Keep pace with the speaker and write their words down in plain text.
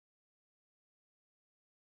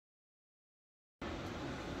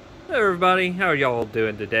Hey everybody, how are y'all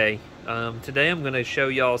doing today? Today I'm going to show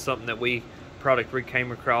y'all something that we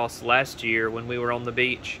came across last year when we were on the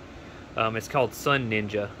beach. It's called Sun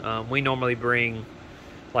Ninja. We normally bring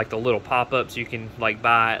like the little pop-ups you can like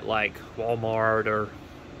buy at like Walmart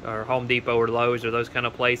or Home Depot or Lowe's or those kind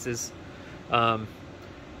of places.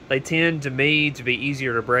 They tend to me to be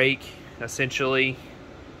easier to break, essentially,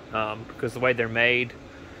 because the way they're made.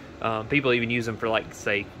 People even use them for like,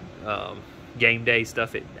 say, game day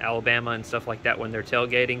stuff at Alabama and stuff like that when they're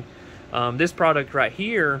tailgating. This product right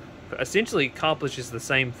here essentially accomplishes the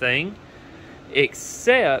same thing,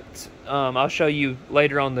 except I'll show you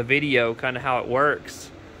later on the video kind of how it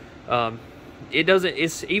works.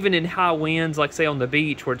 It's even in high winds, like say on the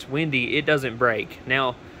beach where it's windy, it doesn't break.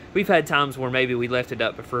 Now, we've had times where maybe we left it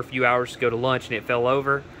up for a few hours to go to lunch and it fell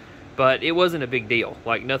over, but it wasn't a big deal.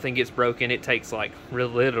 Like, nothing gets broken. It takes like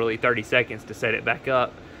literally 30 seconds to set it back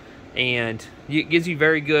up. And it gives you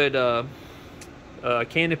very good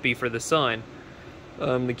canopy for the sun.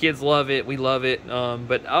 The kids love it, we love it,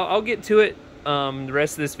 but I'll get to it the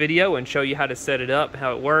rest of this video and show you how to set it up,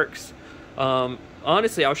 how it works.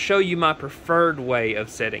 Honestly, I'll show you my preferred way of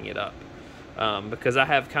setting it up, because I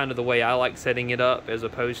have kind of the way I like setting it up as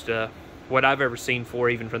opposed to what I've ever seen for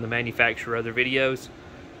even from the manufacturer other videos.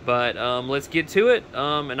 But let's get to it,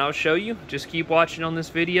 and I'll show you. Just keep watching on this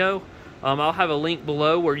video. I'll have a link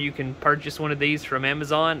below where you can purchase one of these from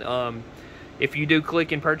Amazon. If you do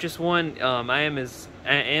click and purchase one, I am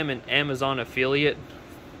an Amazon affiliate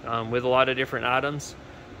with a lot of different items.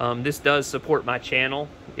 This does support my channel.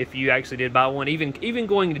 If you actually did buy one, even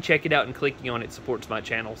going to check it out and clicking on it supports my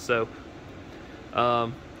channel. So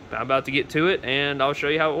I'm about to get to it, and I'll show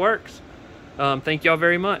you how it works. Thank y'all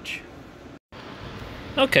very much.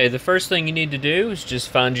 Okay, the first thing you need to do is just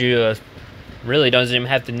find you a, really doesn't even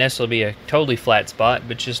have to necessarily be a totally flat spot,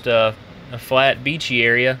 but just a flat beachy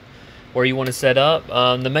area where you want to set up.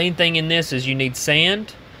 The main thing in this is you need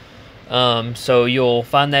sand, so you'll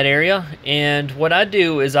find that area. And what I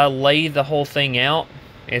do is I lay the whole thing out.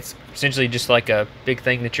 It's essentially just like a big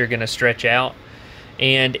thing that you're going to stretch out,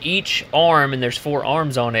 and each arm, and there's 4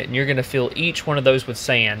 arms on it, and you're going to fill each one of those with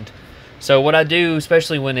sand. So what I do,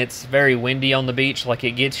 especially when it's very windy on the beach like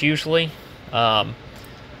it gets usually,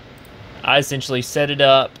 I essentially set it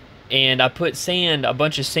up and I put sand, a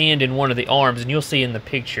bunch of sand in one of the arms, and you'll see in the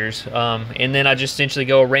pictures. And then I just essentially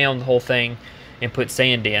go around the whole thing and put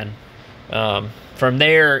sand in. From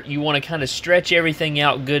there, you want to kind of stretch everything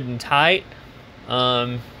out good and tight.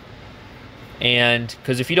 And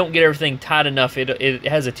because if you don't get everything tight enough, it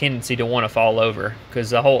has a tendency to want to fall over.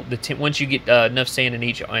 Because once you get enough sand in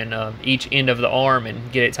each end of the arm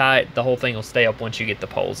and get it tight, the whole thing will stay up once you get the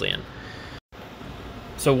poles in.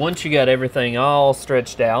 So once you got everything all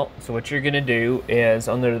stretched out, so what you're going to do is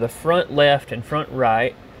under the front left and front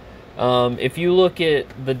right, if you look at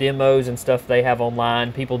the demos and stuff they have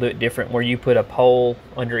online, people do it different where you put a pole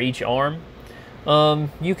under each arm.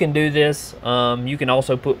 You can do this. You can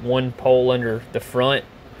also put one pole under the front.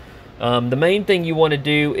 The main thing you want to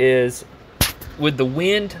do is, with the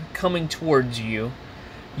wind coming towards you,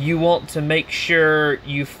 you want to make sure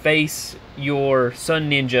you face your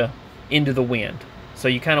Sun Ninja into the wind. So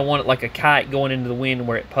you kind of want it like a kite going into the wind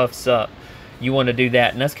where it puffs up. You want to do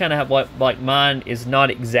that, and that's kind of how, like mine is not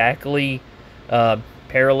exactly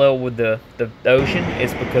parallel with the ocean.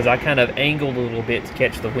 It's because I kind of angled a little bit to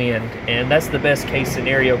catch the wind, and that's the best case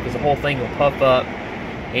scenario because the whole thing will puff up,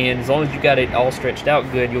 and as long as you got it all stretched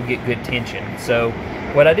out good, you'll get good tension. So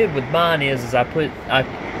what I did with mine is I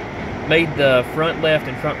made the front left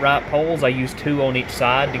and front right poles. I used 2 on each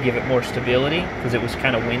side to give it more stability because it was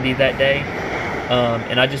kind of windy that day.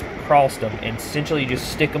 And I just crossed them, and essentially you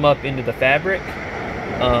just stick them up into the fabric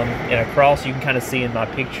and across. You can kind of see in my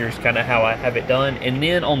pictures kind of how I have it done. And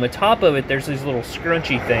then on the top of it, there's these little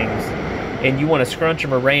scrunchy things, and you want to scrunch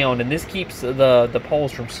them around, and this keeps the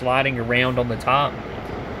poles from sliding around on the top.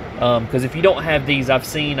 Because if you don't have these, I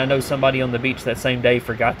know somebody on the beach that same day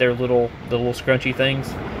forgot the little scrunchy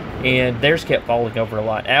things, and theirs kept falling over a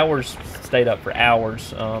lot. Ours stayed up for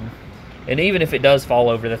hours. And even if it does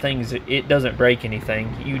fall over, the thing is, it doesn't break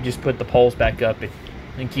anything. You just put the poles back up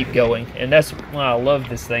and keep going. And that's why I love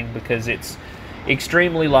this thing, because it's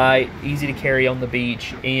extremely light, easy to carry on the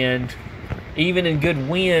beach, and even in good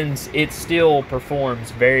winds, it still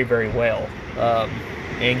performs very, very well,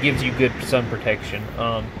 and gives you good sun protection.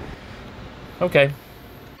 Okay,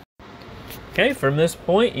 from this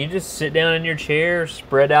point, you just sit down in your chair,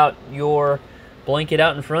 spread out your blanket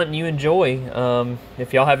out in front, and you enjoy.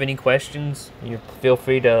 If y'all have any questions, you feel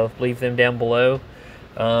free to leave them down below.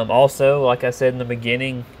 Also, like I said in the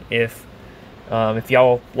beginning, if If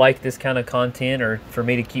y'all like this kind of content, or for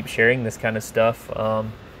me to keep sharing this kind of stuff,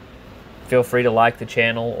 feel free to like the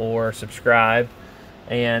channel or subscribe.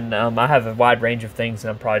 And I have a wide range of things that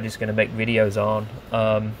I'm probably just going to make videos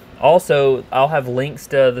on. Also, I'll have links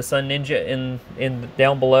to the Sun Ninja in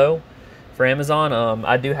down below for Amazon.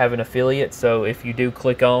 I do have an affiliate, so if you do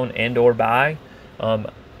click on and or buy,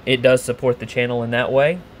 it does support the channel in that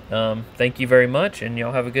way. Thank you very much, and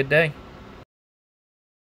y'all have a good day.